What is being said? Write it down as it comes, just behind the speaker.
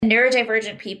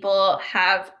neurodivergent people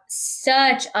have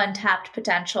such untapped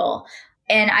potential.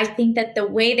 And I think that the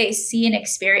way they see and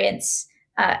experience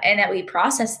and that we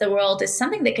process the world is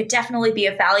something that could definitely be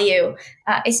of value,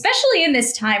 especially in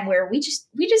this time where we just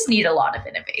need a lot of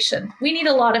innovation. We need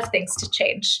a lot of things to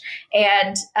change,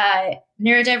 and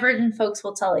neurodivergent folks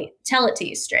will tell it to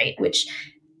you straight, which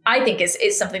I think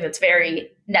is something that's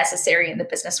very necessary in the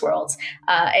business world,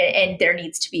 and there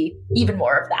needs to be even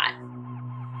more of that.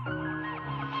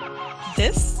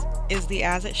 This is the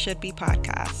As It Should Be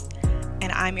podcast,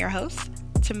 and I'm your host,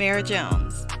 Tamara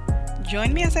Jones.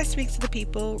 Join me as I speak to the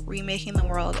people remaking the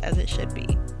world as it should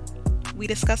be. We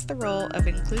discuss the role of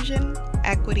inclusion,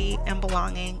 equity, and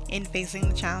belonging in facing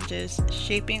the challenges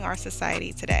shaping our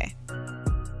society today.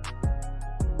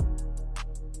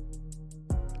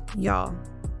 Y'all,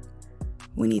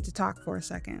 we need to talk for a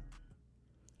second.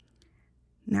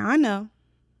 Now I know,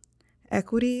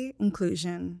 equity,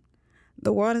 inclusion,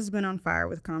 the world has been on fire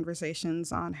with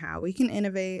conversations on how we can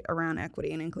innovate around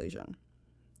equity and inclusion.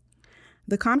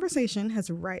 The conversation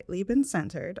has rightly been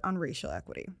centered on racial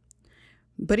equity.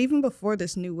 But even before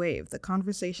this new wave, the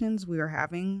conversations we were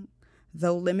having,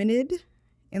 though limited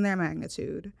in their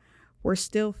magnitude, were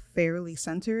still fairly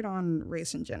centered on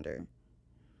race and gender.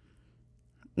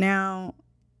 Now,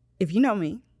 if you know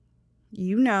me,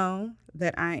 you know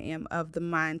that I am of the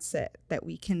mindset that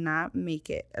we cannot make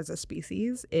it as a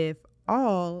species if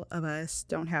all of us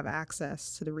don't have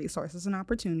access to the resources and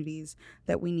opportunities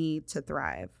that we need to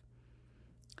thrive.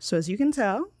 So as you can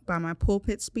tell by my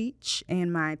pulpit speech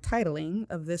and my titling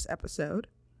of this episode,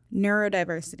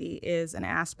 neurodiversity is an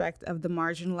aspect of the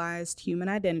marginalized human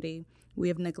identity we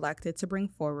have neglected to bring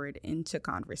forward into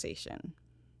conversation.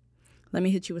 Let me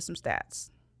hit you with some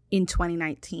stats. In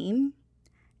 2019,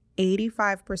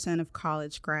 85% of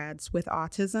college grads with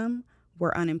autism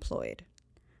were unemployed.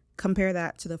 Compare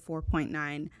that to the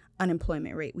 4.9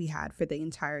 unemployment rate we had for the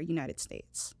entire United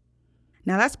States.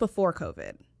 Now that's before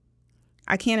COVID.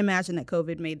 I can't imagine that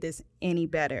COVID made this any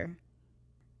better.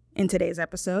 In today's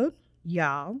episode,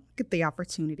 y'all get the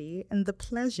opportunity and the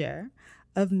pleasure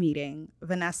of meeting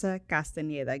Vanessa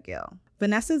Castañeda Gill.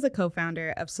 Vanessa is a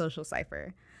co-founder of Social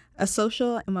Cipher, a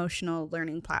social emotional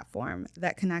learning platform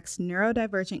that connects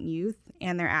neurodivergent youth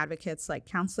and their advocates like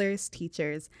counselors,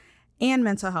 teachers, and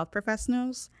mental health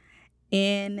professionals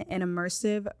in an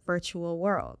immersive virtual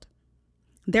world.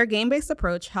 Their game-based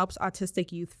approach helps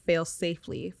autistic youth fail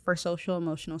safely for social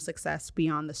emotional success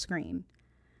beyond the screen.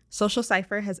 Social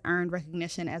Cipher has earned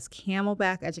recognition as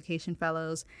Camelback Education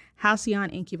Fellows, Halcyon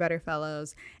Incubator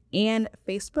Fellows, and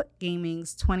Facebook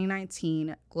Gaming's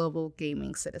 2019 Global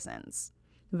Gaming Citizens.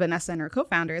 Vanessa and her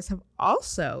co-founders have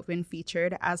also been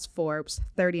featured as Forbes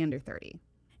 30 Under 30.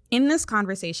 In this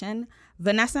conversation,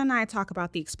 Vanessa and I talk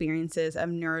about the experiences of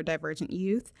neurodivergent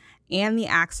youth and the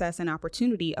access and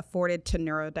opportunity afforded to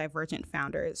neurodivergent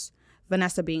founders,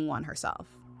 Vanessa being one herself.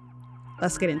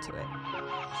 Let's get into it.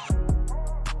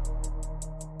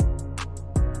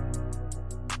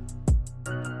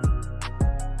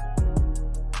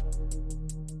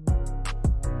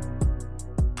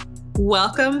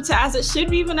 Welcome to As It Should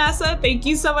Be, Vanessa. Thank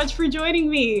you so much for joining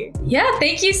me. Yeah,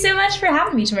 thank you so much for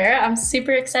having me, Tamara. I'm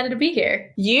super excited to be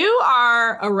here. You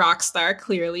are a rock star,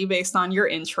 clearly, based on your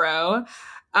intro.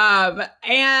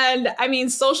 And I mean,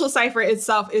 Social Cipher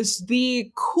itself is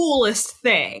the coolest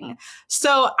thing.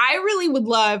 So I really would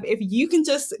love if you can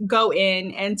just go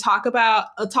in and talk a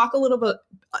little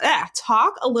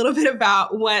bit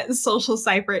about what Social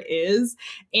Cipher is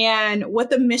and what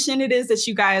the mission it is that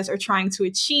you guys are trying to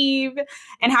achieve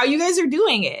and how you guys are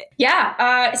doing it.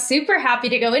 Yeah, super happy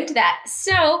to go into that.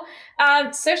 So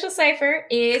Social Cipher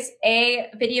is a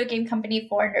video game company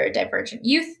for neurodivergent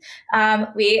youth.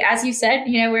 We, as you said,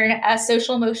 we're a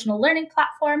social emotional learning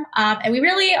platform, and we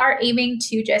really are aiming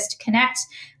to just connect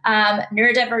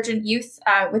neurodivergent youth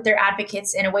with their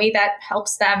advocates in a way that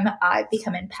helps them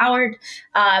become empowered,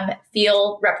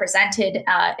 feel represented,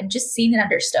 and just seen and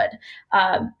understood.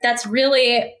 That's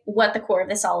really what the core of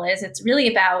this all is. It's really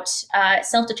about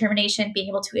self-determination, being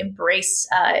able to embrace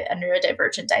a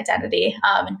neurodivergent identity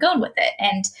and going with it.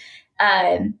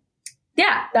 And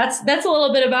yeah, that's a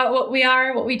little bit about what we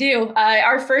are, what we do.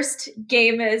 Our first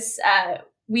game is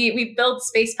we build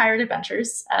space pirate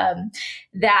adventures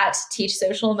that teach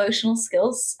social emotional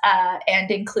skills and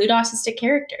include autistic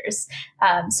characters.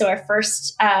 So our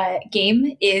first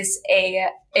game is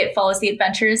it follows the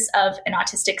adventures of an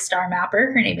autistic star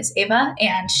mapper. Her name is Ava,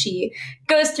 and she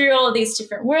goes through all of these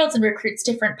different worlds and recruits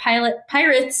different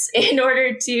pirates in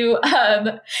order to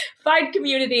find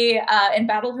community and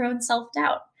battle her own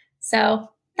self-doubt. So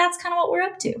that's kind of what we're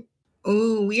up to.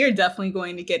 Ooh, we are definitely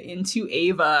going to get into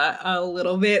Ava a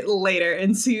little bit later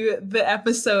into the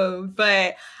episode.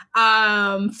 But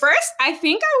first, I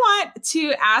think I want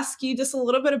to ask you just a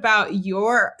little bit about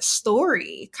your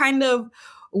story. Kind of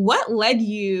what led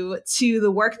you to the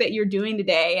work that you're doing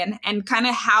today, and kind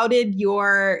of how did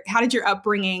your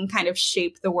upbringing kind of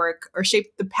shape the work or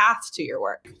shape the path to your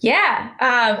work?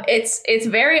 Yeah, it's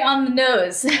very on the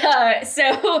nose.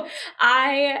 So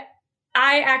I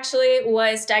I actually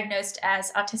was diagnosed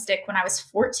as autistic when I was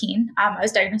 14. I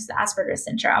was diagnosed with Asperger's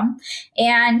syndrome,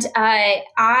 and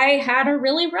I had a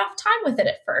really rough time with it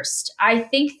at first. I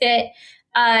think that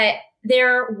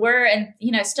there were, and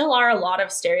still are, a lot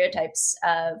of stereotypes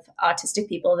of autistic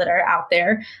people that are out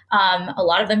there. A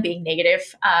lot of them being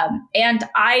negative, and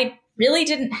I really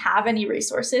didn't have any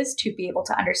resources to be able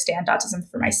to understand autism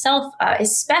for myself,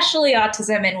 especially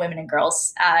autism in women and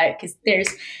girls, because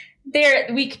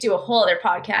we could do a whole other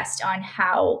podcast on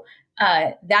how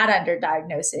that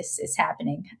underdiagnosis is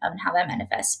happening, and how that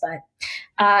manifests. But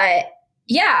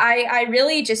yeah, I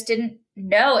really just didn't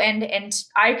know, and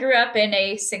I grew up in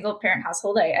a single parent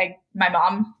household. My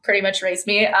mom pretty much raised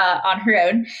me on her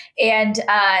own, and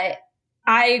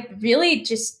I really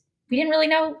just we didn't really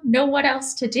know what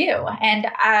else to do, and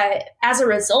as a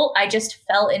result, I just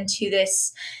fell into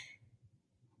this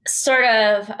sort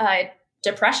of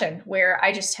depression where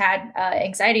I just had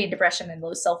anxiety and depression and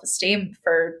low self esteem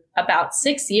for about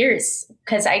 6 years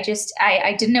because I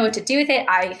didn't know what to do with it.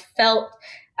 I felt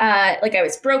like I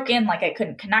was broken, like I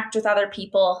couldn't connect with other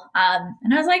people,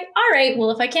 and I was like, all right,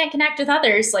 well, if I can't connect with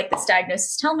others, like this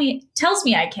diagnosis tells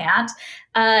me I can't,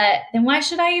 then why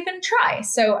should I even try?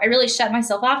 So I really shut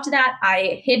myself off to that.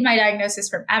 I hid my diagnosis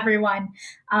from everyone,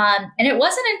 and it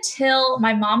wasn't until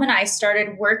my mom and I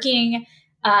started working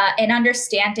and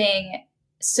understanding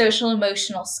social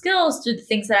emotional skills through the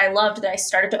things that I loved that I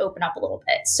started to open up a little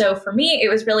bit. So for me, it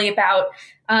was really about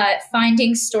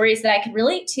finding stories that I could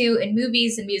relate to in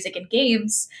movies and music and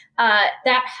games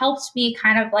that helped me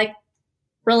kind of like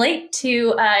relate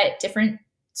to different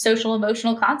social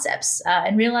emotional concepts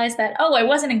and realize that, oh, I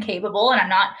wasn't incapable and I'm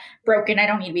not broken. I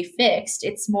don't need to be fixed.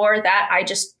 It's more that I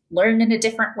just learned in a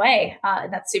different way.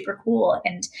 And that's super cool.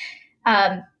 And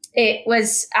it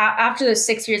was after those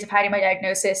 6 years of hiding my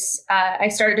diagnosis, I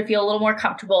started to feel a little more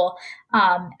comfortable.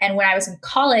 And when I was in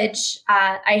college,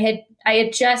 I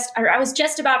was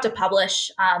just about to publish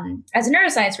as a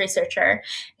neuroscience researcher,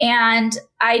 and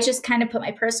I just kind of put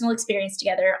my personal experience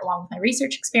together along with my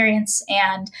research experience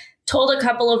and told a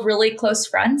couple of really close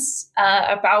friends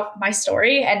about my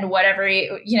story and whatever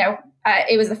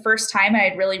it was the first time I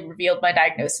had really revealed my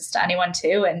diagnosis to anyone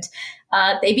too, and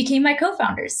they became my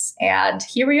co-founders, and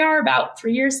here we are about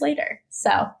 3 years later.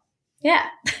 So, yeah.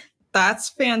 That's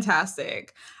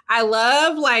fantastic. I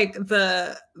love like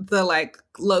the like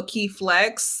low key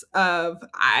flex of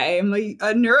I'm a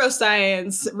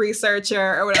neuroscience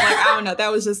researcher or whatever. Like, I don't know.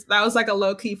 That was like a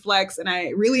low key flex, and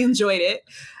I really enjoyed it.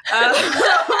 I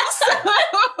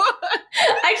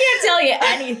can't tell you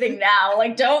anything now.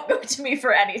 Like, don't go to me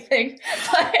for anything.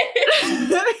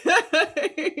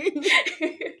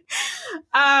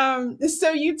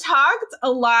 So you talked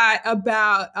a lot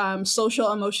about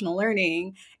social emotional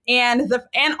learning, and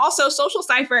also Social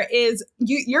Cipher is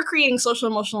you're creating social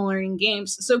emotional learning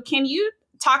games. So can you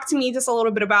talk to me just a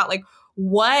little bit about like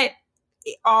what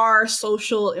are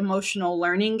social emotional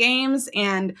learning games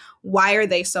and why are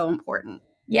they so important?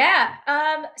 Yeah.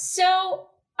 So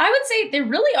I would say there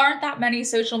really aren't that many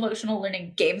social emotional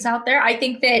learning games out there. I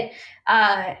think that,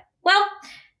 well,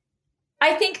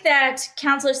 I think that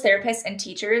counselors, therapists, and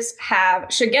teachers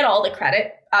should get all the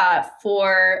credit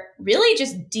for really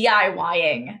just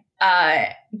DIYing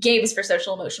games for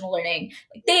social emotional learning.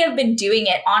 Like, they have been doing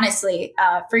it honestly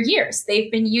for years.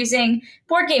 They've been using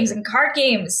board games and card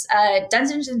games,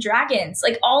 Dungeons and Dragons,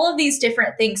 like all of these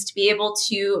different things to be able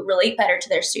to relate better to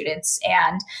their students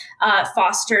and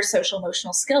foster social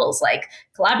emotional skills like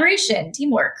collaboration,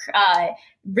 teamwork,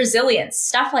 resilience,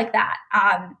 stuff like that.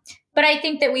 But I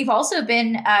think that we've also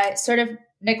been sort of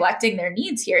neglecting their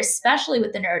needs here, especially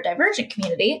with the neurodivergent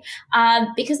community,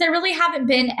 because there really haven't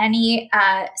been any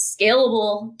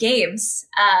scalable games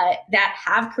that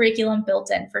have curriculum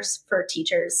built in for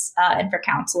teachers and for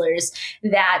counselors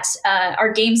that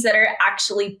are games that are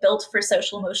actually built for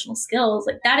social emotional skills.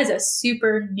 Like, that is a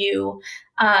super new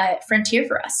frontier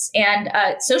for us. And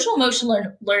social emotional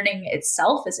learning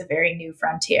itself is a very new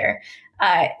frontier.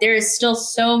 There is still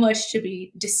so much to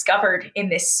be discovered in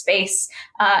this space.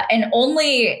 And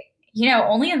only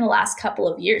in the last couple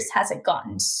of years has it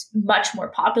gotten much more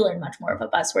popular and much more of a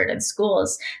buzzword in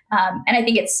schools. And I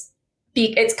think it's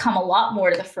it's come a lot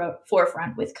more to the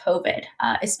forefront with COVID,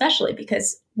 especially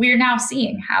because we're now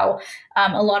seeing how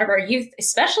a lot of our youth,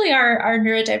 especially our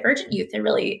neurodivergent youth, are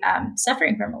really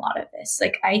suffering from a lot of this.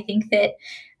 Like, I think that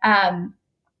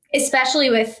especially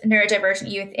with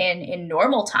neurodivergent youth in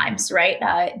normal times, right?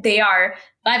 They are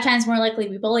 5 times more likely to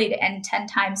be bullied and 10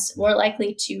 times more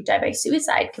likely to die by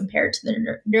suicide compared to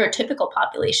the neurotypical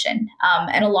population.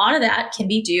 And a lot of that can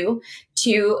be due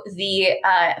to the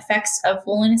effects of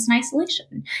loneliness and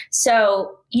isolation.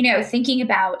 So, thinking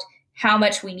about how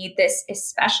much we need this,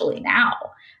 especially now,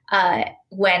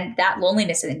 when that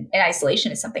loneliness and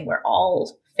isolation is something we're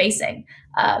all facing,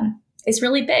 is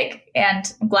really big.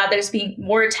 And I'm glad there's being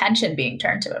more attention being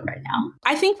turned to it right now.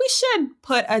 I think we should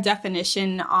put a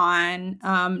definition on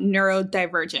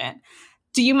neurodivergent.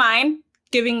 Do you mind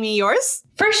giving me yours?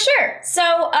 For sure.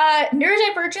 So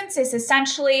neurodivergence is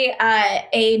essentially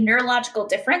a neurological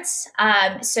difference.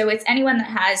 So it's anyone that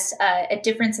has a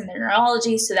difference in their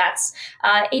neurology. So that's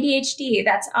ADHD,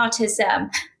 that's autism.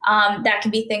 That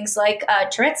can be things like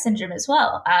Tourette's syndrome as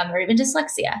well, or even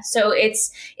dyslexia. So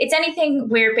it's anything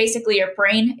where basically your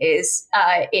brain is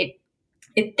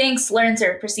it thinks, learns,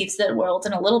 or perceives the world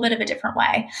in a little bit of a different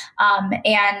way.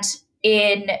 And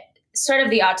in sort of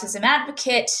the autism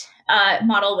advocate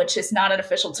model, which is not an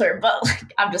official term, but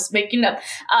I'm just making it up.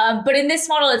 But in this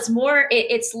model,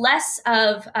 it's less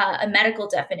of a medical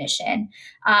definition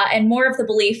and more of the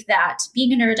belief that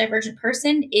being a neurodivergent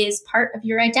person is part of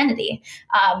your identity.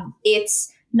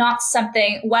 It's not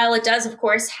something, while it does, of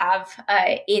course, have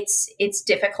its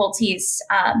difficulties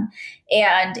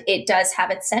and it does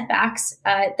have its setbacks,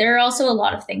 there are also a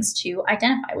lot of things to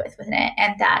identify within it.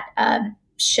 And that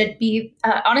should be,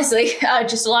 honestly,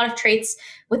 just a lot of traits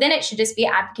within it should just be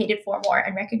advocated for more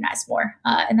and recognized more.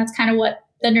 And that's kind of what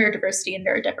the neurodiversity and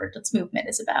neurodivergence movement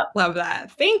is about. Love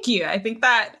that. Thank you. I think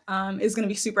that is going to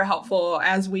be super helpful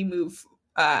as we move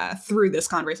through this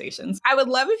conversation. I would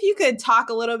love if you could talk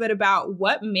a little bit about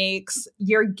what makes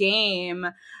your game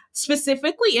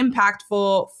specifically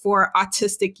impactful for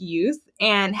autistic youth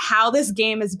and how this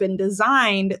game has been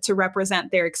designed to represent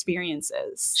their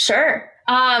experiences. Sure.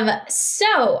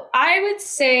 So I would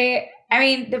say,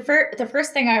 the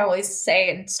first thing I always say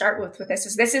and start with this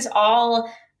is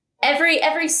all,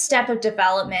 every step of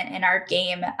development in our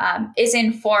game is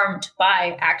informed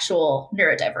by actual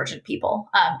neurodivergent people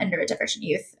and neurodivergent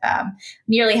youth.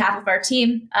 Nearly half of our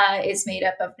team is made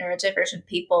up of neurodivergent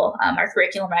people. Our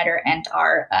curriculum writer and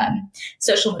our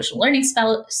social emotional learning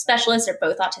specialist are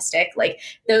both autistic. Like,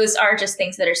 those are just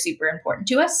things that are super important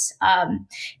to us.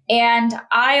 And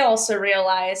I also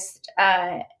realized,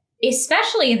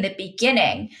 especially in the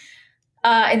beginning,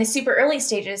 in the super early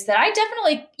stages, that I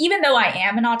definitely, even though I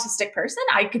am an autistic person,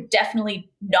 I could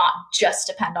definitely not just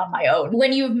depend on my own.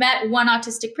 When you've met one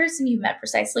autistic person, you've met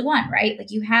precisely one, right? Like,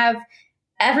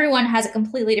 everyone has a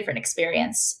completely different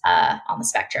experience on the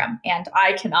spectrum, and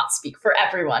I cannot speak for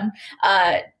everyone,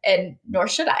 and nor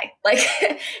should I.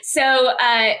 So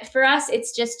for us,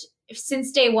 it's just,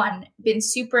 since day one, been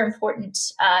super important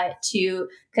to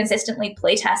consistently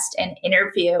playtest and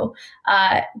interview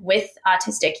with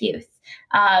autistic youth.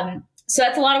 So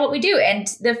that's a lot of what we do. And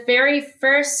the very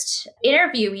first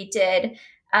interview we did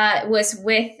was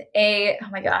with oh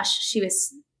my gosh, she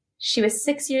was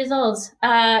 6 years old.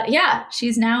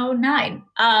 She's now 9.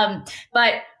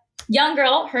 But young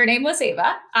girl, her name was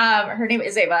Ava. Her name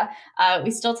is Ava.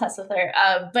 We still test with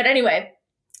her. But anyway,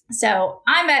 so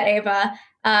I met Ava,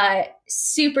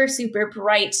 super, super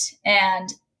bright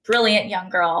and brilliant young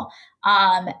girl.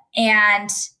 And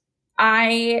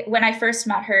when I first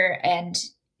met her, and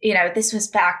this was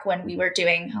back when we were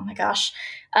doing, oh my gosh,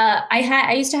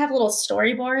 I used to have little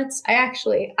storyboards. I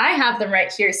have them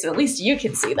right here, so at least you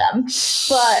can see them.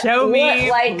 But show me,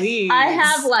 please. I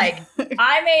have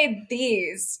I made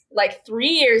these 3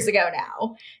 years ago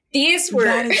now. These were,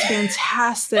 that is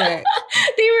fantastic.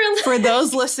 They were, for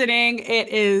those listening, it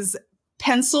is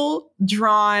pencil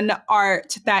drawn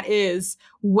art that is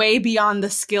way beyond the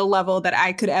skill level that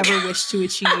I could ever wish to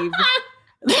achieve.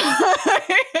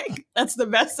 That's the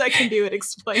best I can do at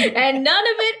explaining. And none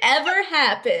of it ever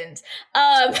happened.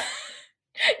 None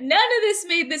of this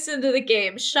made this into the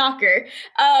game. Shocker.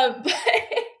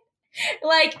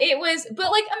 Imagine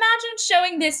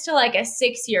showing this to a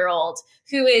 6-year-old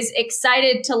who is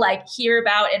excited to hear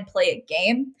about and play a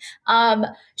game.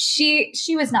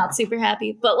 She was not super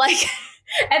happy, but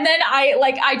and then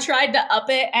I tried to up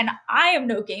it, and I am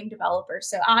no game developer.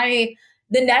 So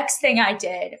the next thing I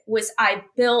did was I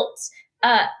built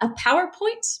a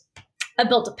PowerPoint.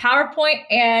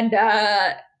 And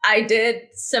I did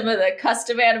some of the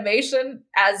custom animation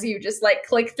as you just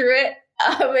click through it.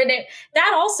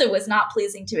 That also was not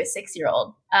pleasing to a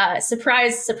 6-year-old.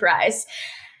 Surprise, surprise.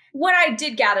 What I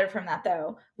did gather from that,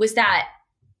 though, was that,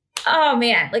 oh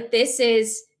man, like this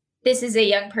is a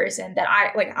young person that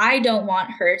I don't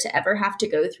want her to ever have to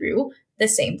go through the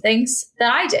same things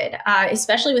that I did,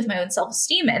 especially with my own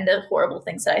self-esteem and the horrible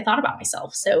things that I thought about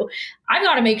myself. So I've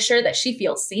got to make sure that she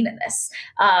feels seen in this.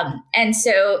 And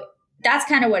so that's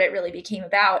kind of what it really became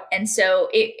about. And so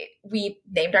we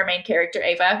named our main character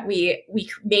Ava. We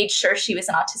made sure she was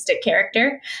an autistic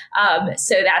character.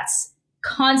 So that's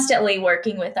constantly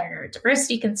working with our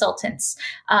neurodiversity consultants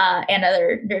and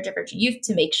other neurodivergent youth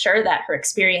to make sure that her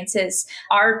experiences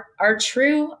are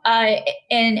true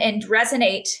and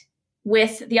resonate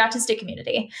with the autistic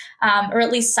community, or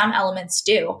at least some elements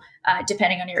do,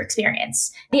 depending on your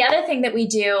experience. The other thing that we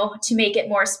do to make it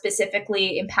more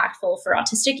specifically impactful for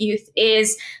autistic youth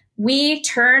is we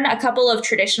turn a couple of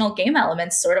traditional game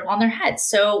elements sort of on their heads.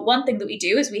 So one thing that we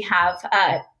do is we have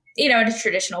in a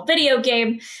traditional video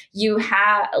game, you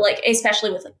have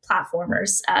especially with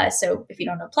platformers. So if you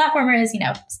don't know what platformer is,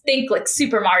 think like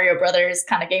Super Mario Brothers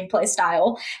kind of gameplay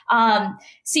style.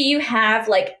 So you have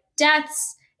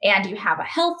deaths and you have a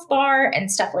health bar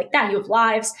and stuff like that. You have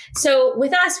lives. So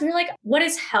with us, we're like, what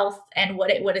is health and what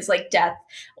is death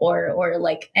or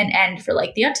like an end for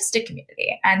the autistic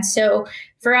community? And so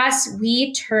for us,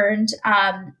 we turned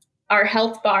our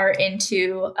health bar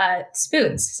into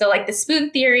spoons. So the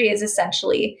spoon theory is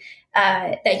essentially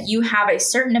that you have a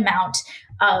certain amount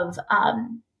of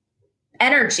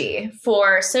energy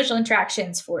for social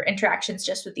interactions, for interactions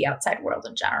just with the outside world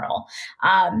in general.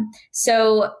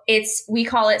 So we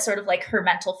call it sort of her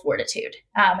mental fortitude.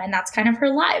 And that's kind of her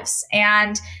lives.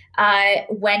 And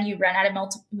when you run out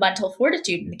of mental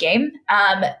fortitude in the game,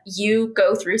 you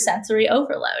go through sensory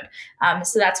overload.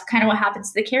 So that's kind of what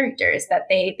happens to the character, is that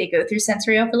they go through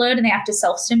sensory overload and they have to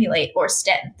self-stimulate or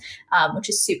stim, which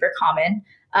is super common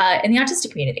in the autistic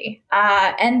community.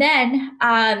 And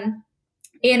then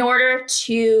in order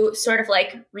to sort of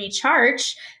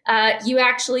recharge, you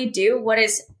actually do what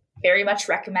is very much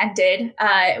recommended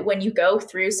when you go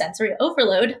through sensory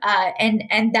overload.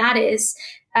 And that is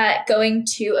going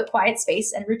to a quiet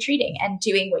space and retreating and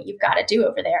doing what you've got to do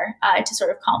over there to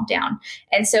sort of calm down.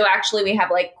 And so actually we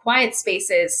have quiet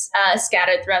spaces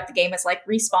scattered throughout the game as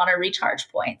respawn or recharge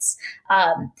points.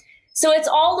 So it's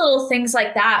all little things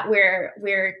like that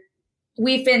where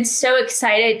we've been so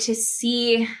excited to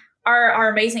see our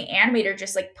amazing animator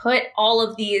just put all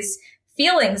of these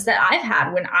feelings that I've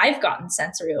had when I've gotten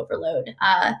sensory overload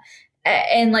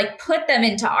and put them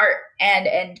into art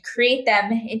and create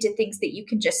them into things that you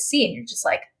can just see. And you're just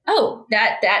oh,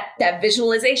 that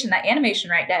visualization, that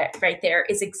animation right there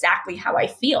is exactly how I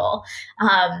feel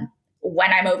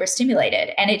when I'm overstimulated.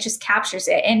 And it just captures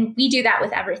it. And we do that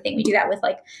with everything. We do that with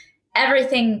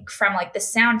everything from the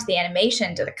sound to the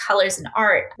animation to the colors and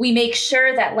art. We make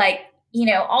sure that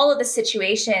all of the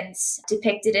situations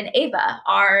depicted in Ava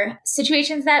are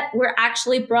situations that were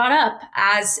actually brought up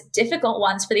as difficult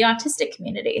ones for the autistic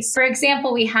community. For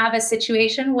example, we have a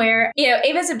situation where,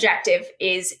 Ava's objective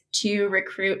is to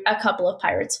recruit a couple of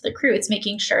pirates for the crew. It's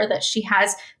making sure that she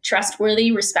has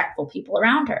trustworthy, respectful people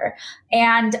around her.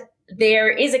 And there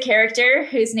is a character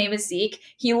whose name is Zeke.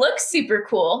 He looks super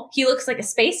cool. He looks like a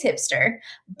space hipster,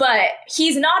 but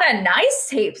he's not a nice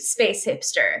space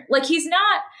hipster.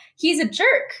 He's a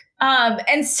jerk.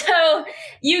 And so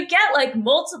you get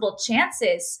multiple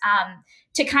chances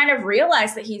to kind of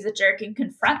realize that he's a jerk and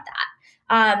confront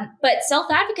that. But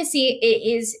self-advocacy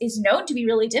is known to be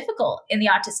really difficult in the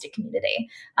autistic community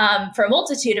for a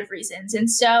multitude of reasons. And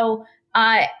so,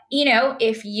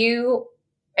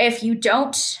 if you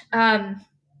don't,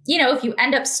 if you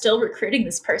end up still recruiting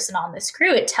this person on this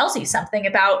crew, it tells you something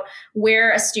about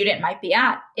where a student might be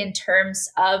at in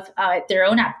terms of their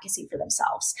own advocacy for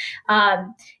themselves.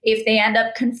 If they end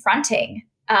up confronting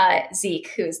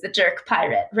Zeke, who's the jerk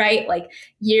pirate, right?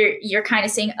 You're kind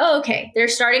of saying, oh, okay, they're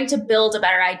starting to build a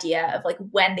better idea of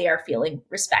when they are feeling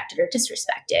respected or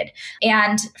disrespected.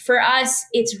 And for us,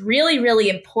 it's really, really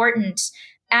important,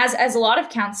 as a lot of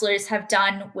counselors have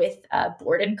done with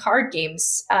board and card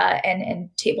games and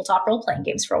tabletop role-playing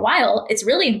games for a while. It's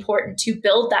really important to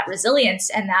build that resilience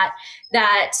and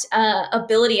that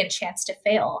ability and chance to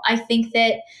fail. I think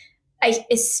that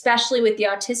especially with the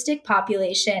autistic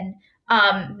population,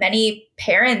 many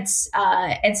parents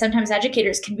and sometimes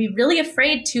educators can be really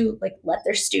afraid to let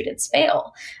their students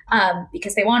fail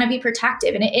because they want to be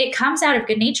protective. And it comes out of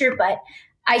good nature, but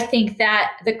I think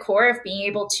that the core of being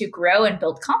able to grow and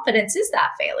build confidence is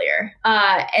that failure.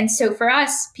 And so for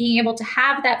us, being able to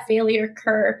have that failure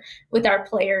occur with our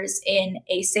players in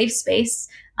a safe space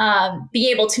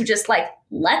being able to just like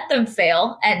let them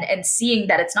fail and seeing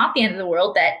that it's not the end of the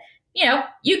world, that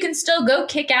you can still go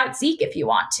kick out Zeke if you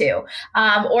want to,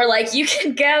 or like you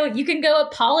can go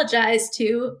apologize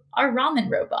to our ramen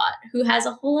robot who has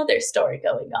a whole other story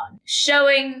going on,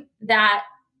 showing that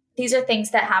these are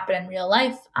things that happen in real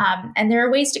life, and there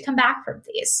are ways to come back from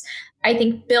these. I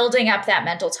think building up that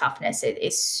mental toughness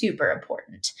is super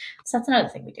important. So that's another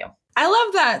thing we do. I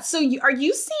love that. So are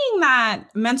you seeing that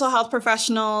mental health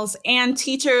professionals and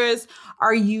teachers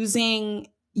are using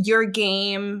your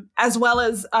game as well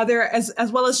as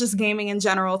just gaming in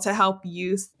general to help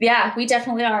youth? Yeah, we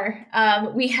definitely are.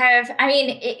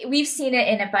 We've seen it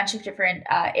in a bunch of different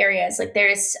areas. Like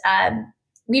there's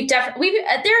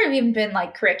there have even been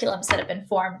like curriculums that have been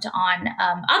formed on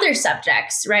other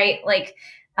subjects, right? Like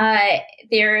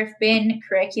there have been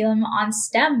curriculum on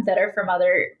STEM that are from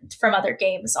other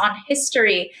games, on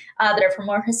history that are from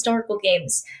more historical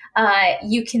games.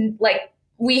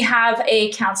 We have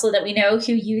a counselor that we know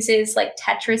who uses like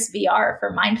Tetris VR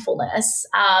for mindfulness,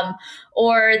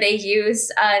 or they use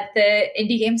the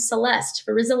indie game Celeste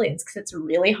for resilience because it's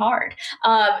really hard.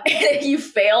 You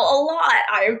fail a lot.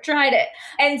 I've tried it.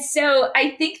 And so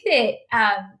I think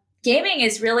that gaming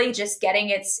is really just getting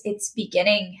its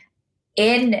beginning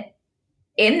in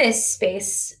this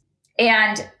space.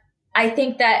 And I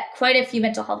think that quite a few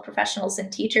mental health professionals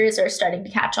and teachers are starting to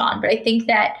catch on, but I think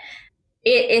that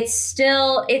it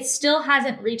still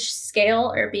hasn't reached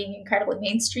scale or being incredibly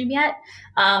mainstream yet,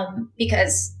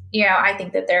 because I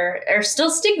think that there are still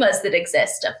stigmas that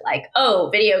exist of like, oh,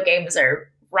 video games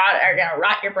are gonna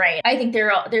rot your brain. I think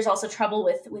there's also trouble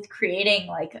with creating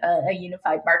like a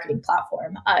unified marketing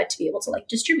platform to be able to like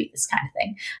distribute this kind of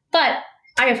thing. But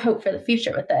I have hope for the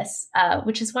future with this,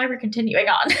 which is why we're continuing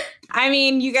on. I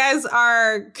mean, you guys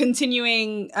are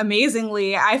continuing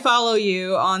amazingly. I follow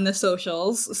you on the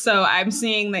socials, so I'm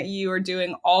seeing that you are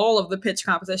doing all of the pitch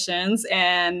competitions,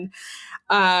 and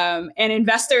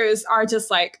investors are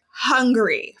just like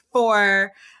hungry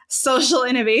for social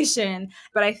innovation.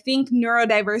 But I think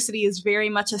neurodiversity is very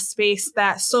much a space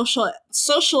that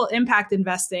social impact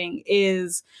investing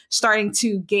is starting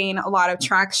to gain a lot of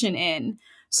traction in.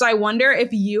 So I wonder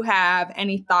if you have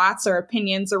any thoughts or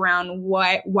opinions around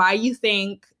why you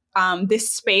think this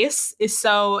space is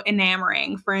so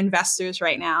enamoring for investors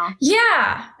right now.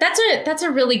 Yeah, that's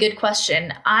a really good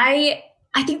question. I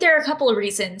think there are a couple of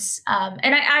reasons, and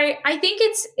I think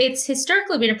it's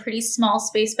historically been a pretty small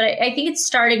space, but I think it's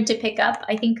starting to pick up.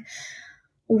 I think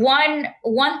one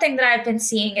thing that I've been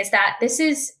seeing is that this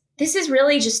is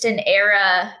really just an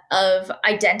era of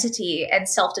identity and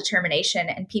self-determination,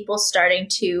 and people starting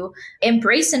to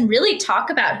embrace and really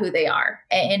talk about who they are,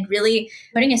 and really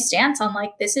putting a stance on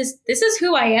like, this is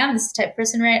who I am, this is the type of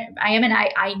person I am, and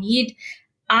I need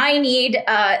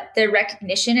the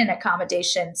recognition and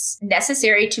accommodations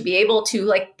necessary to be able to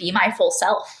like be my full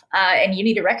self. And you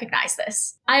need to recognize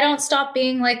this. I don't stop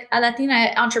being like a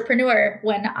Latina entrepreneur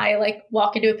when I like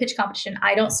walk into a pitch competition.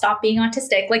 I don't stop being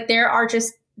autistic. Like there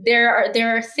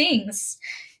are things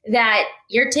that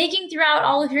you're taking throughout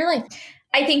all of your life.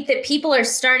 I think that people are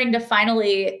starting to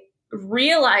finally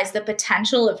realize the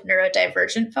potential of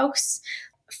neurodivergent folks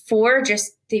for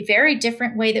just the very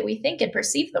different way that we think and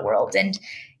perceive the world. And,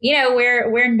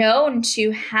 we're known to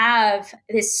have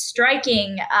this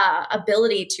striking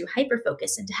ability to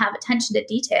hyperfocus and to have attention to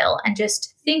detail and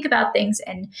just think about things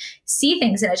and see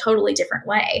things in a totally different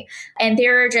way. And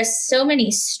there are just so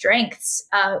many strengths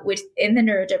within the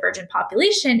neurodivergent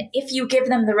population if you give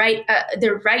them the right,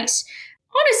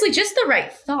 honestly, just the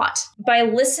right thought. By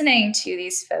listening to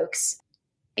these folks,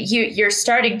 you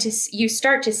start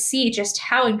to see just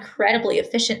how incredibly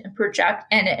efficient and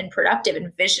productive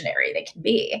and visionary they can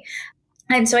be.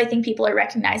 And so I think people are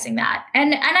recognizing that.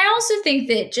 And I also think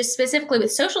that just specifically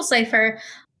with Social Cipher,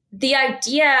 the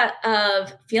idea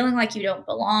of feeling like you don't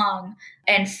belong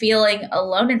and feeling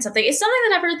alone in something is something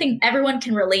that everyone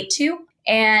can relate to,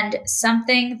 and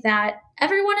something that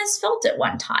everyone has felt at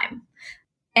one time.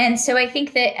 And so I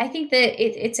think that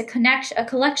it's a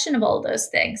collection of all of those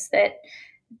things that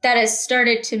has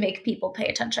started to make people pay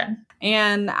attention.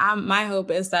 And my hope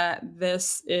is that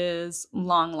this is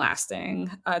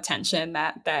long-lasting attention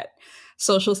that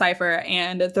Social Cipher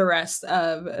and the rest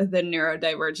of the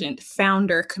neurodivergent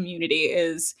founder community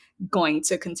is going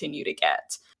to continue to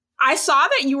get. I saw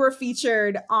that you were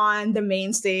featured on the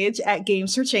main stage at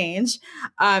Games for Change,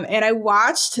 and I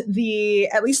watched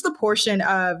at least the portion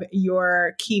of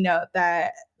your keynote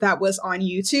that was on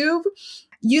YouTube.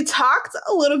 You talked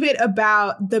a little bit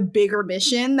about the bigger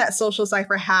mission that Social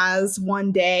Cipher has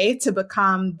one day to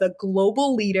become the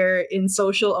global leader in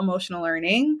social emotional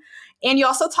learning. And you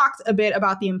also talked a bit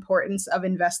about the importance of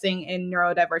investing in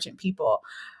neurodivergent people.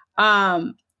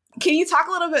 Can you talk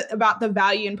a little bit about the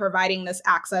value in providing this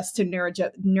access to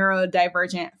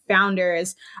neurodivergent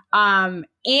founders,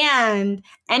 and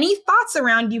any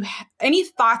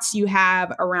thoughts you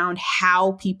have around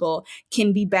how people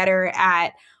can be better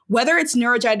at, whether it's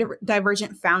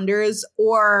neurodivergent founders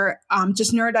or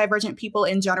just neurodivergent people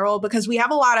in general, because we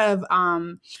have a lot of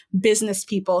business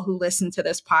people who listen to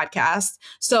this podcast.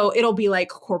 So it'll be like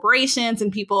corporations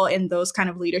and people in those kind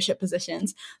of leadership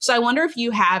positions. So I wonder if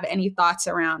you have any thoughts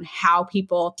around how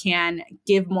people can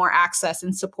give more access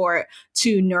and support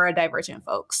to neurodivergent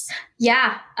folks.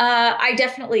 Yeah, I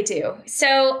definitely do.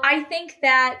 So I think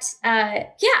that, I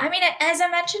mean, as I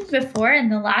mentioned before in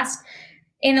the last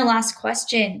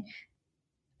question,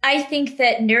 I think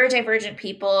that neurodivergent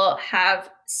people have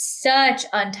such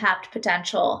untapped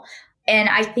potential. And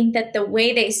I think that the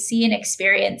way they see and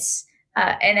experience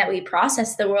and that we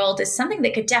process the world is something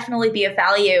that could definitely be of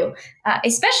value,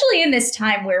 especially in this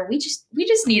time where we just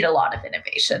need a lot of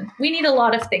innovation. We need a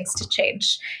lot of things to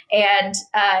change. And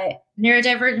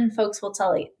neurodivergent folks will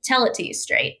tell it to you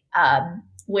straight.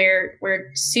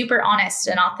 We're super honest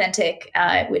and authentic,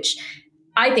 which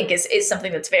I think is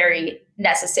something that's very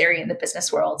necessary in the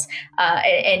business world.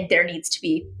 And there needs to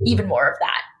be even more of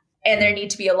that. And there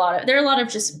are a lot of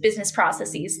just business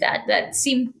processes that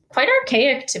seem quite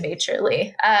archaic to me,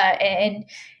 truly. And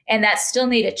that still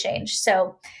need to change.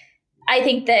 So I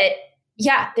think that,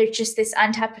 there's just this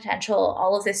untapped potential.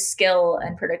 All of this skill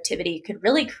and productivity could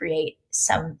really create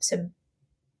some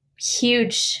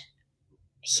huge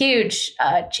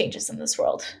changes in this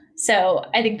world. So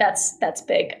I think that's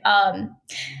big.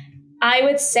 I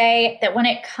would say that when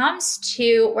it comes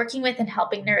to working with and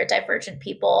helping neurodivergent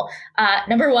people,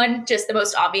 number one, just the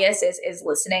most obvious is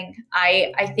listening.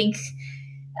 I think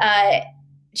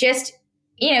just,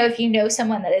 if you know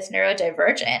someone that is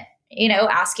neurodivergent,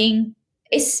 asking,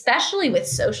 especially with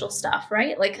social stuff,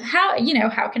 right? Like how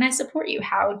can I support you?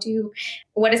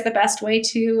 What is the best way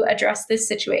to address this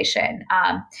situation?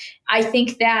 I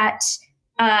think that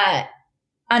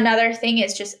another thing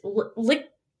is just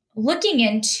looking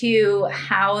into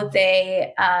how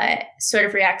they sort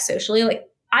of react socially. Like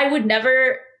I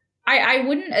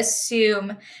wouldn't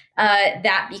assume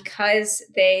that because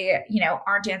they,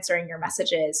 aren't answering your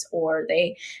messages, or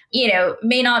they,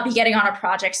 may not be getting on a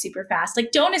project super fast.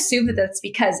 Like, don't assume that that's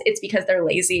because they're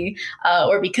lazy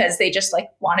or because they just like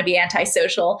want to be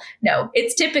antisocial. No,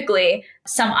 it's typically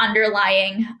some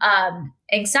underlying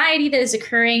anxiety that is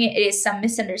occurring. It is some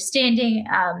misunderstanding.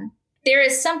 There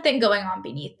is something going on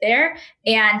beneath there.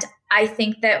 And I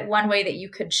think that one way that you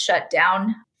could shut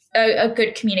down a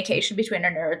good communication between a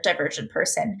neurodivergent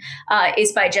person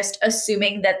is by just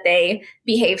assuming that they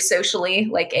behave socially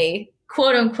like a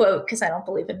quote unquote, because I don't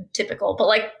believe in typical, but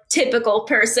like typical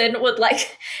person would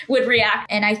react.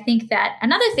 And I think that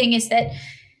another thing is that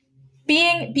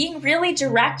being really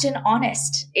direct and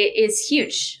honest is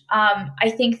huge. I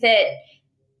think that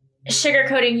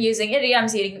sugarcoating, using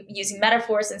idioms, using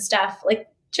metaphors and stuff, like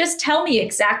just tell me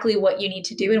exactly what you need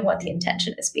to do and what the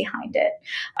intention is behind it.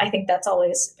 I think that's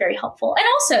always very helpful. And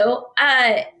also,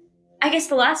 I guess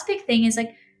the last big thing is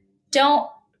like, don't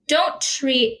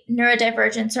treat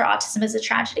neurodivergence or autism as a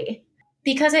tragedy,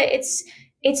 because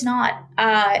it's not.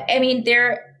 I mean,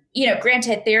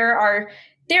 granted, there are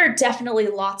definitely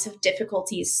lots of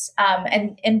difficulties.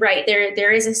 And right,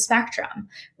 there is a spectrum,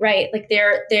 right? Like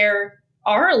there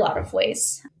are a lot of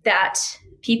ways that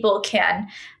people can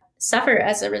suffer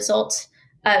as a result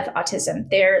of autism.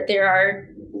 There are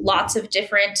lots of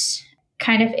different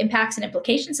kind of impacts and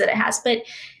implications that it has, but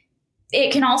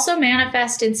it can also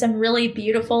manifest in some really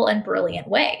beautiful and brilliant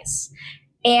ways.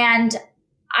 And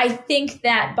I think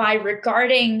that by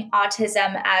regarding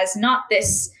autism as not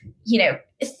this,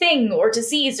 thing or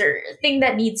disease or thing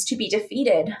that needs to be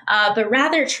defeated, but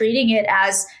rather treating it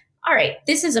as, all right,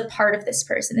 this is a part of this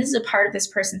person. This is a part of this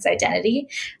person's identity.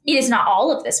 It is not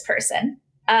all of this person,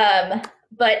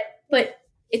 but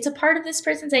it's a part of this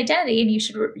person's identity, and you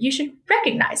should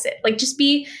recognize it. Like, just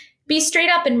be straight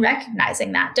up in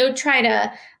recognizing that. Don't try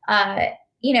to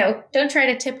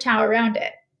tiptoe around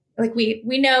it. Like we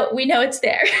know it's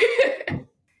there.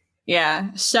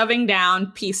 Yeah, shoving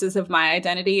down pieces of my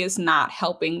identity is not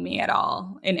helping me at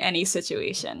all in any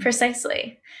situation.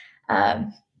 Precisely.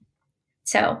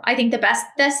 So I think the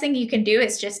best thing you can do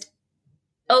is just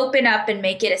open up and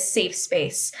make it a safe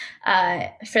space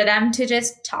for them to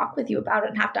just talk with you about it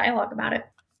and have dialogue about it.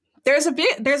 There's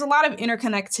a lot of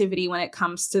interconnectivity when it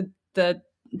comes to the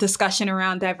discussion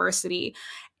around diversity,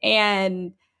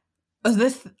 and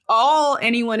all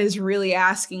anyone is really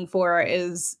asking for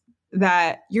is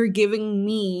that you're giving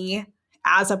me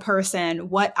as a person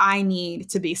what I need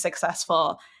to be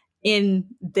successful in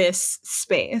this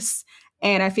space.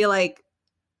 And I feel like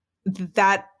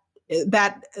that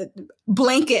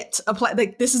blanket apply,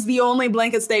 like this is the only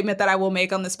blanket statement that I will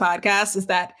make on this podcast, is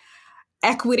that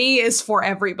equity is for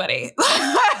everybody.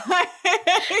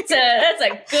 That's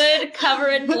a good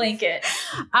covering blanket.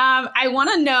 I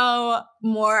want to know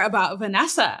more about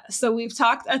Vanessa. So we've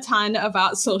talked a ton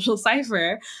about Social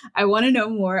Cipher. I want to know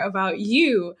more about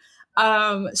you.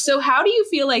 So how do you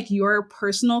feel like your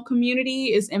personal community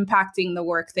is impacting the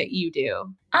work that you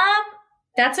do?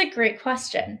 That's a great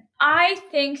question. I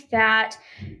think that,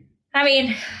 I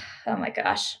mean, oh my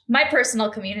gosh, my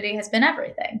personal community has been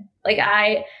everything. Like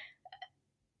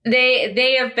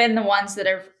they have been the ones that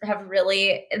have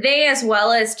really, they, as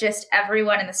well as just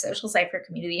everyone in the Social Cipher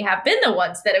community, have been the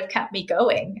ones that have kept me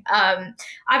going.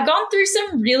 I've gone through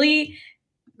some really,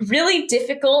 really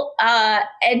difficult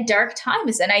and dark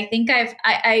times, and I think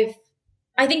I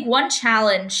think one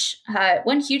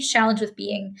huge challenge with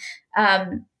being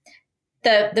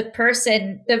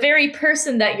the very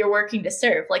person that you're working to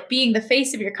serve, like being the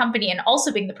face of your company and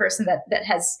also being the person that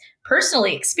has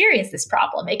personally experienced this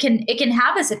problem. It can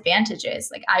have its advantages.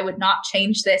 Like, I would not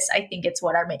change this. I think it's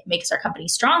what makes our company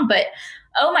strong. But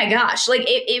oh my gosh, like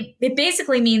it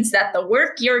basically means that the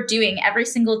work you're doing every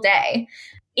single day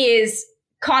is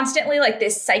constantly like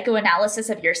this psychoanalysis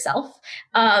of yourself,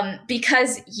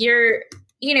 because you're,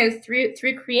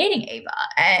 through creating Ava.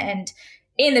 And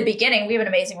in the beginning, we have an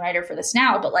amazing writer for this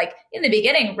now, but like in the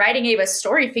beginning, writing Ava's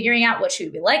story, figuring out what she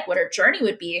would be like, what her journey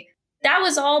would be, that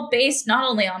was all based not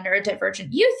only on neurodivergent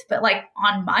youth, but like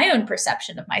on my own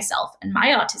perception of myself and my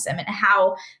autism and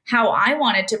how I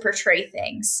wanted to portray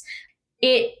things.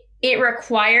 It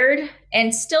required,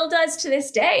 and still does to this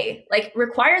day, like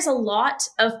requires a lot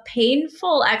of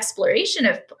painful exploration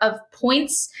of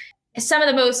points, some of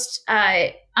the most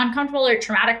uncomfortable or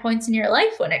traumatic points in your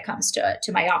life when it comes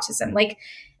to my autism. Like,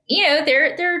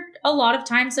 there are a lot of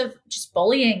times of just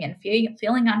bullying and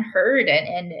feeling unheard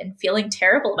and feeling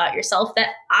terrible about yourself that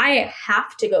I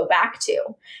have to go back to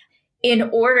in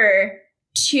order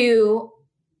to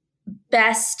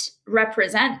best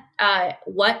represent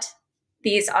what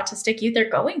these autistic youth are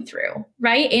going through,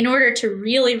 right? In order to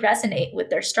really resonate with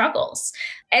their struggles.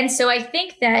 And so I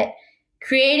think that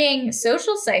creating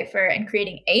Social Cipher and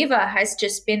creating Ava has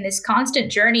just been this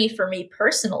constant journey for me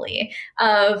personally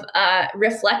of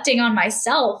reflecting on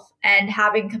myself and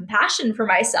having compassion for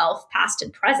myself, past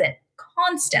and present,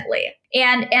 constantly.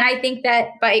 And I think that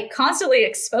by constantly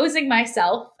exposing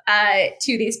myself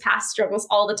to these past struggles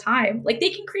all the time, like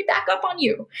they can creep back up on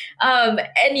you,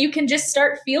 and you can just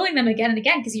start feeling them again and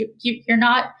again, because you're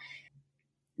not.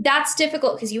 That's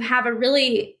difficult because you have a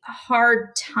really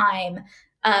hard time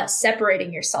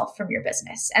separating yourself from your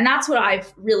business. And that's what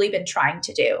I've really been trying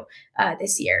to do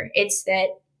this year. It's that,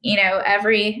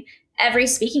 every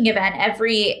speaking event,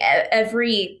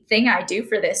 everything I do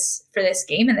for this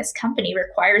game and this company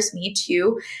requires me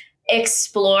to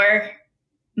explore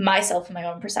myself and my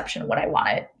own perception of what I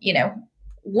wanted,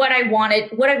 what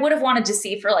I would have wanted to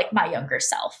see for like my younger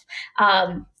self.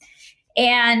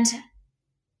 And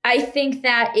I think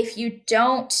that if you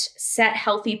don't set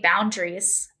healthy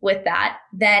boundaries with that,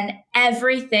 then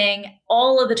everything,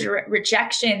 all of the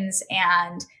rejections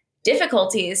and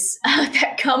difficulties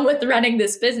that come with running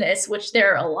this business, which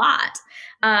there are a lot,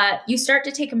 you start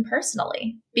to take them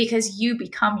personally because you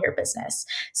become your business.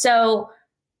 So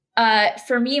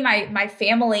for me, my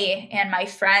family and my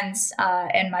friends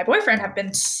and my boyfriend have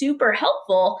been super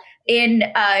helpful in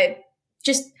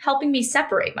just helping me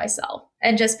separate myself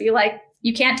and just be like,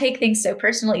 you can't take things so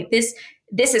personally. This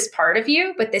is part of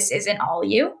you, but this isn't all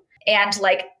you. And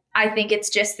like, I think it's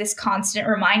just this constant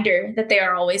reminder that they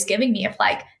are always giving me of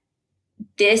like,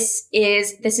 this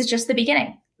is just the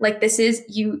beginning. Like, this is,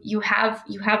 you have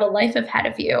a life ahead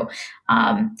of you.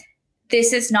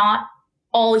 This is not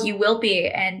all you will be.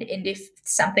 And if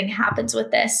something happens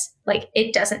with this, like,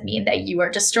 it doesn't mean that you are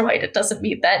destroyed. It doesn't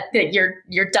mean that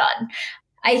you're done.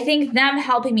 I think them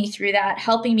helping me through that,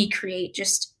 helping me create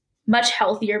just much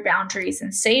healthier boundaries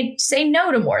and say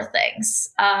no to more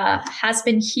things, has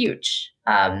been huge.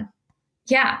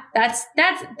 Yeah, that's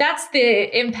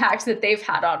the impact that they've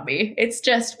had on me. It's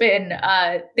just been,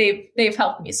 they've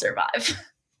helped me survive.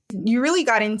 You really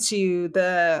got into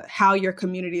how your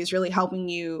community is really helping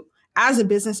you as a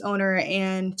business owner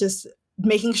and just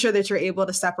making sure that you're able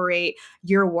to separate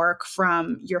your work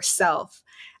from yourself.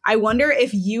 I wonder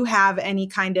if you have any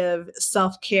kind of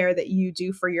self-care that you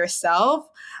do for yourself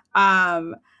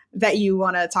that you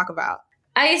want to talk about.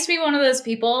 I used to be one of those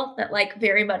people that like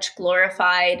very much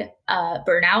glorified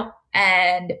burnout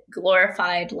and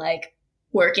glorified like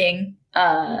working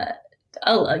 12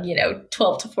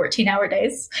 to 14-hour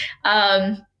days.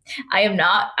 um I am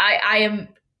not. I am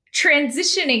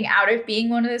transitioning out of being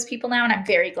one of those people now, and I'm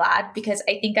very glad, because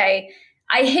I think I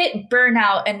hit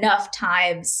burnout enough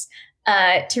times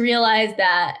to realize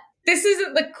that this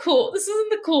isn't the cool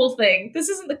thing. This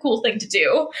isn't the cool thing to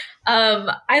do.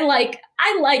 I like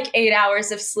 8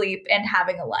 hours of sleep and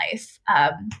having a life.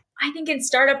 I think in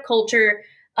startup culture,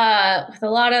 with a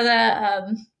lot of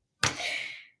the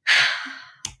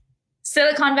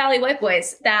Silicon Valley white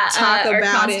boys that are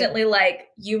constantly like,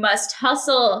 you must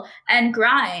hustle and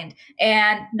grind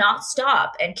and not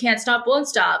stop and can't stop, won't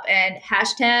stop, and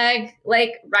hashtag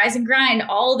like rise and grind,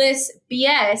 all this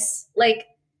BS. Like,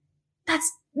 that's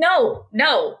no,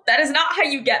 that is not how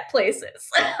you get places.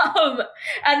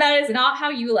 And that is not how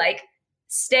you like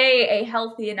stay a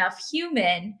healthy enough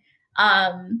human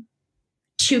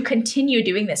to continue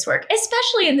doing this work,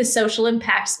 especially in the social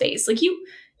impact space. Like you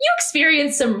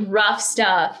experience some rough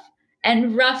stuff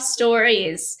and rough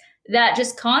stories that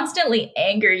just constantly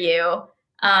anger you.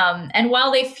 And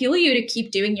while they fuel you to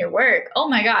keep doing your work, oh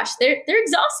my gosh, they're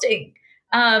exhausting.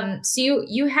 So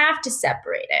you have to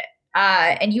separate it,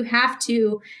 and you have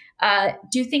to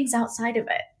do things outside of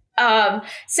it.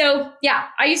 So yeah,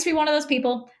 I used to be one of those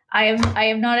people. I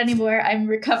am not anymore. I'm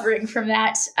recovering from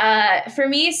that. For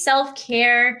me,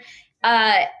 self-care,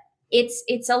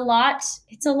 it's a lot.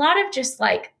 It's a lot of just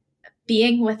like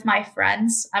being with my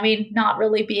friends. I mean, not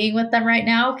really being with them right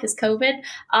now because COVID,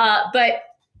 but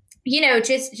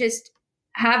just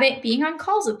being on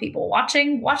calls with people,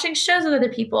 watching shows with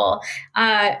other people.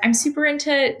 I'm super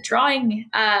into drawing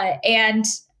and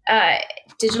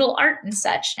digital art and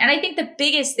such. And I think the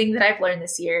biggest thing that I've learned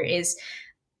this year is,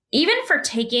 even for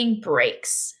taking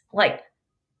breaks, like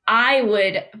I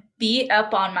would beat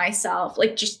up on myself,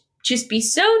 like just be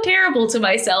so terrible to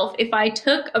myself if I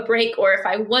took a break, or if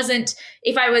I was,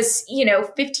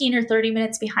 15 or 30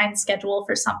 minutes behind schedule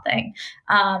for something.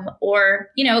 Or,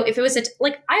 if it was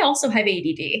like, I also have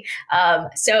ADD.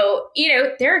 So,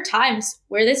 there are times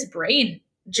where this brain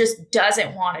just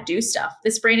doesn't want to do stuff.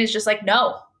 This brain is just like,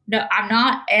 no, I'm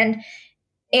not. And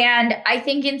I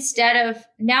think instead of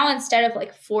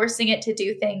like forcing it to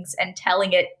do things and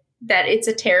telling it that it's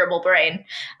a terrible brain,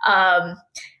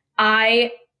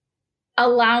 I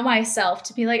allow myself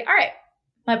to be like, all right,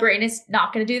 my brain is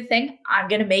not going to do the thing. I'm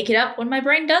going to make it up when my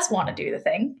brain does want to do the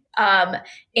thing.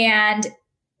 And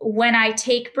when I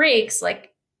take breaks,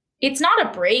 like, it's not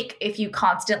a break if you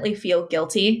constantly feel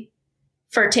guilty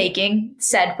for taking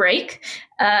said break.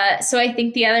 So I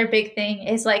think the other big thing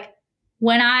is like,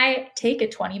 when I take a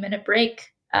 20-minute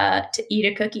break to eat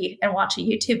a cookie and watch a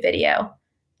YouTube video,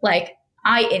 like,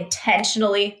 I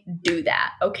intentionally do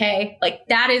that, okay? Like,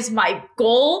 that is my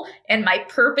goal and my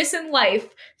purpose in life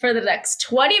for the next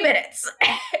 20 minutes.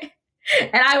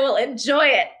 And I will enjoy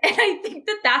it. And I think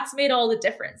that that's made all the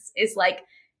difference. Is like,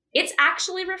 it's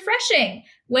actually refreshing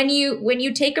when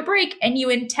you take a break and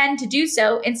you intend to do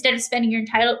so, instead of spending your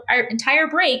entire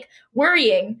break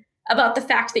worrying about the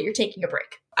fact that you're taking a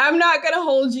break. I'm not going to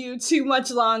hold you too much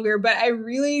longer, but I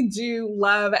really do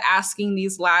love asking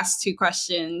these last two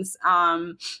questions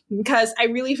because I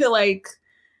really feel like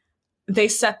they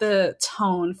set the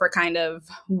tone for kind of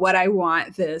what I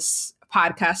want this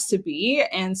podcast to be.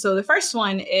 And so the first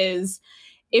one is,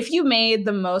 if you made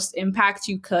the most impact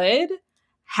you could,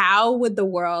 how would the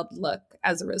world look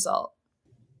as a result?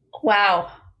 Wow.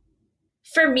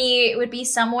 For me, it would be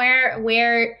somewhere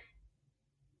where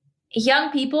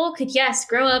young people could, yes,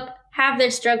 grow up, have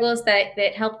their struggles that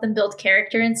help them build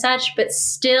character and such, but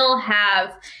still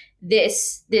have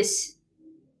this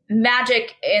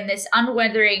magic and this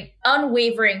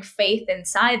unwavering faith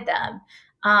inside them,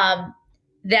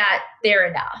 that they're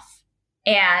enough.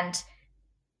 And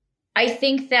I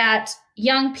think that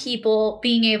young people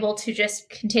being able to just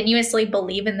continuously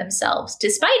believe in themselves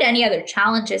despite any other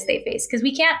challenges they face, because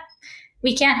we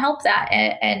can't help that,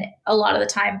 and a lot of the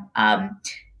time,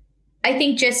 I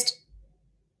think just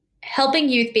helping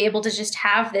youth be able to just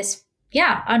have this,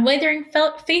 unwavering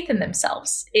faith in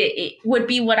themselves, it would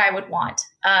be what I would want.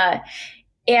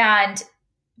 And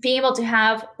being able to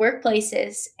have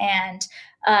workplaces and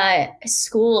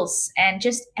schools and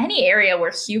just any area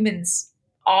where humans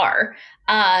are,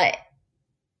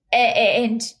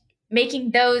 and making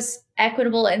those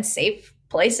equitable and safe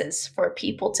places for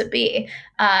people to be,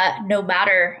 no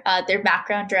matter their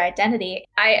background or identity.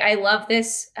 I love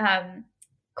this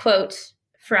quote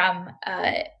from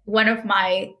one of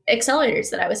my accelerators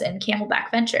that I was in,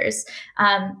 Camelback Ventures,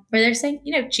 where they're saying,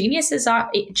 genius is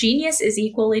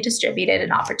equally distributed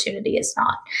and opportunity is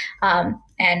not.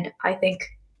 And I think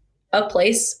a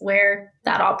place where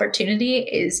that opportunity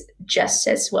is just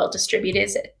as well distributed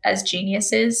as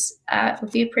genius is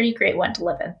would be a pretty great one to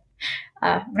live in.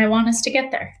 And I want us to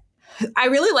get there. I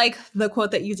really like the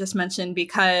quote that you just mentioned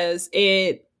because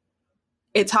it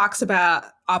talks about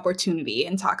opportunity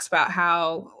and talks about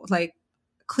how, like,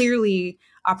 clearly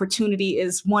opportunity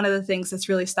is one of the things that's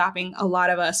really stopping a lot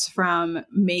of us from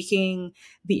making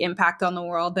the impact on the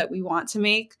world that we want to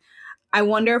make. I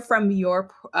wonder, from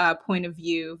your point of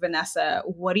view, Vanessa,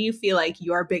 what do you feel like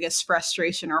your biggest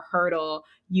frustration or hurdle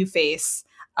you face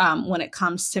when it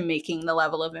comes to making the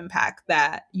level of impact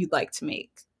that you'd like to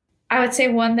make? I would say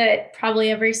one that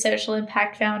probably every social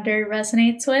impact founder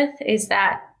resonates with is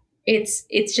that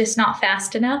it's just not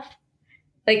fast enough.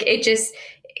 Like, it just,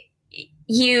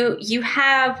 you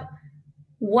have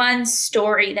one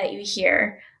story that you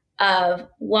hear of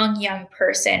one young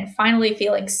person finally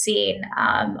feeling seen,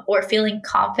 or feeling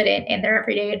confident in their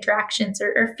everyday interactions,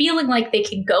 or feeling like they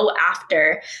can go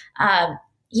after that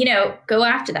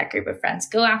group of friends,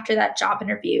 go after that job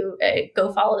interview,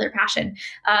 go follow their passion.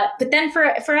 But then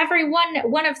for every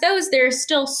one of those, there's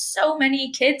still so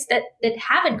many kids that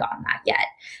haven't gotten that yet.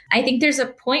 I think there's a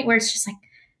point where it's just like,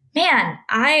 man,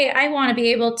 I want to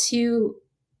be able to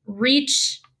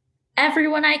reach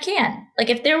everyone I can. Like,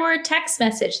 if there were a text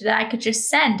message that I could just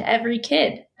send to every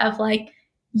kid of like,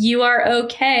 you are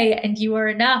okay and you are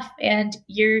enough and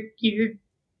you're the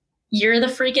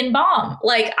freaking bomb.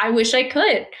 Like, I wish I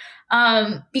could.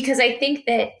 Because I think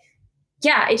that,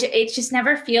 it just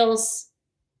never feels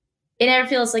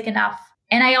like enough.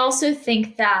 And I also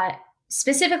think that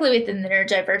specifically within the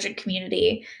neurodivergent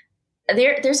community,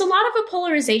 there's a lot of a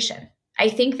polarization. I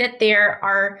think that there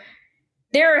are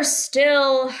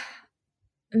still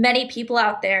many people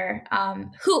out there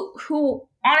who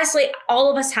honestly, all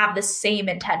of us have the same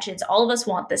intentions. All of us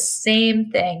want the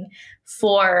same thing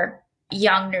for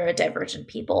young neurodivergent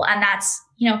people. And that's,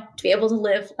 to be able to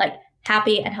live like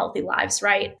happy and healthy lives,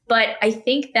 right? But I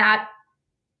think that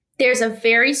there's a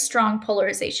very strong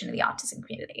polarization in the autism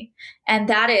community. And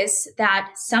that is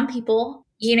that some people,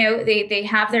 they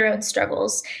have their own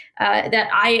struggles that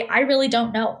I really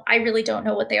don't know. I really don't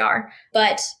know what they are,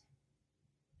 but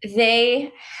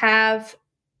they have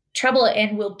trouble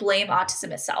and will blame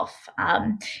autism itself,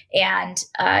 or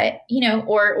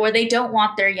they don't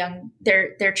want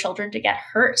their children to get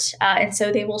hurt, and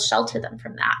so they will shelter them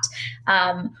from that,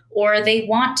 or they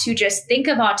want to just think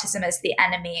of autism as the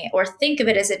enemy, or think of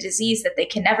it as a disease that they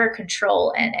can never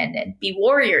control, and be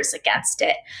warriors against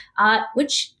it,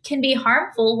 which can be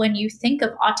harmful when you think of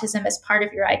autism as part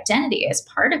of your identity, as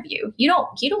part of you. You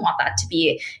don't want that to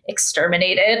be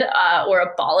exterminated or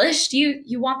abolished.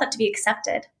 You want that to be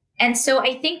accepted. And so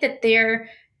I think that there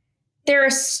are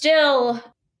still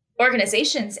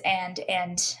organizations and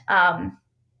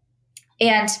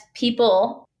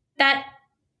people that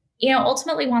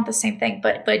ultimately want the same thing,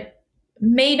 but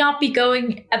may not be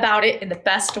going about it in the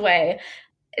best way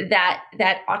that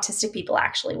autistic people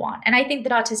actually want. And I think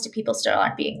that autistic people still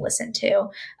aren't being listened to.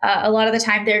 A lot of the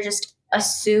time, they're just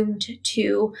assumed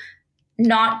to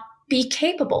not be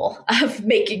capable of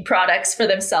making products for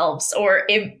themselves or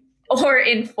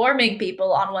informing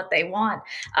people on what they want,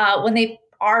 when they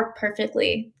are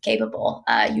perfectly capable.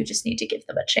 You just need to give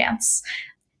them a chance.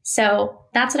 So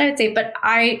that's what I would say. But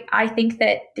I think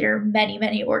that there are many,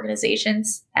 many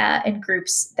organizations and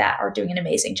groups that are doing an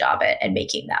amazing job at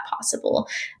making that possible.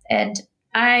 And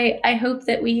I hope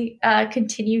that we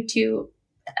continue to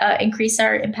increase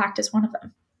our impact as one of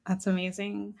them. That's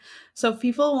amazing. So if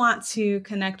people want to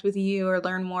connect with you or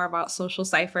learn more about Social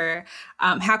Cipher,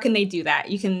 how can they do that?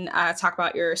 You can talk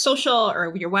about your social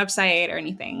or your website or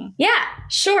anything. Yeah,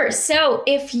 sure. So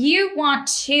if you want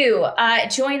to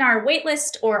join our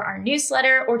waitlist or our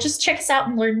newsletter, or just check us out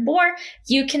and learn more,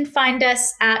 you can find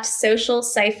us at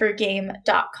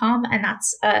socialciphergame.com, and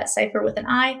that's cipher with an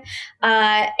I.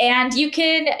 And you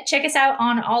can check us out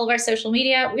on all of our social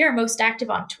media. We are most active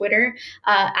on Twitter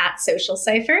at Social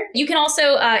Cipher. You can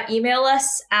also email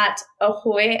us at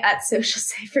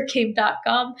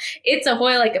ahoy@socialciphergame.com. It's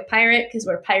ahoy like a pirate because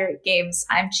we're pirate games.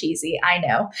 I'm cheesy, I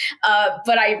know.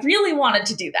 But I really wanted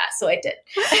to do that, so I did.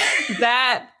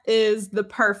 That is the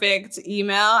perfect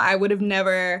email. I would have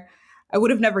never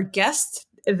guessed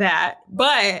that,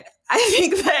 but I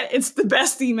think that it's the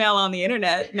best email on the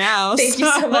internet now. Thank you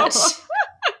so much.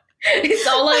 It's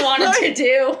all I wanted to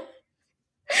do.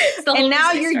 And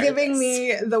now you're giving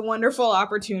me the wonderful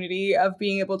opportunity of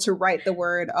being able to write the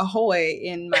word ahoy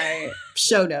in my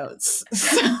show notes.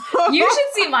 You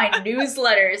should see my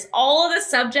newsletters. All of the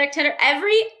subject header,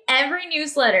 every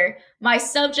newsletter, my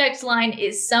subject line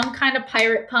is some kind of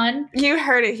pirate pun. You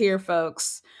heard it here,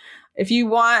 folks. If you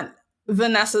want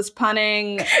Vanessa's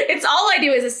punning, it's all I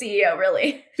do as a CEO,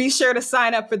 really. Be sure to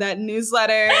sign up for that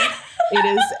newsletter. It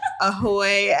is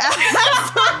ahoy.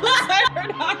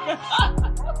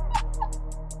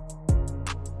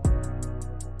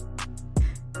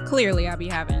 Clearly, I be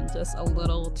having just a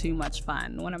little too much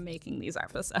fun when I'm making these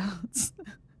episodes.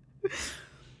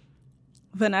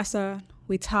 Vanessa,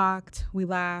 we talked, we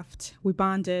laughed, we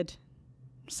bonded.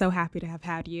 So happy to have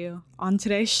had you on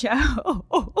today's show.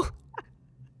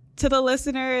 To the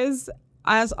listeners,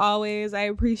 as always, I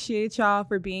appreciate y'all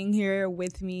for being here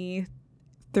with me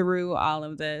through all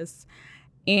of this.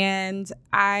 And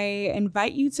I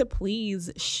invite you to please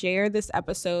share this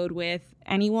episode with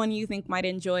anyone you think might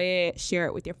enjoy it. Share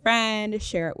it with your friend,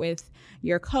 share it with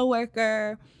your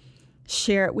coworker,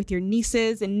 share it with your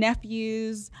nieces and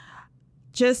nephews.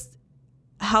 Just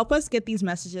help us get these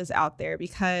messages out there,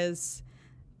 because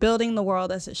building the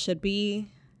world as it should be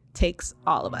takes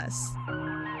all of us.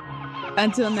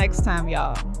 Until next time,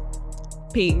 y'all.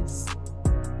 Peace.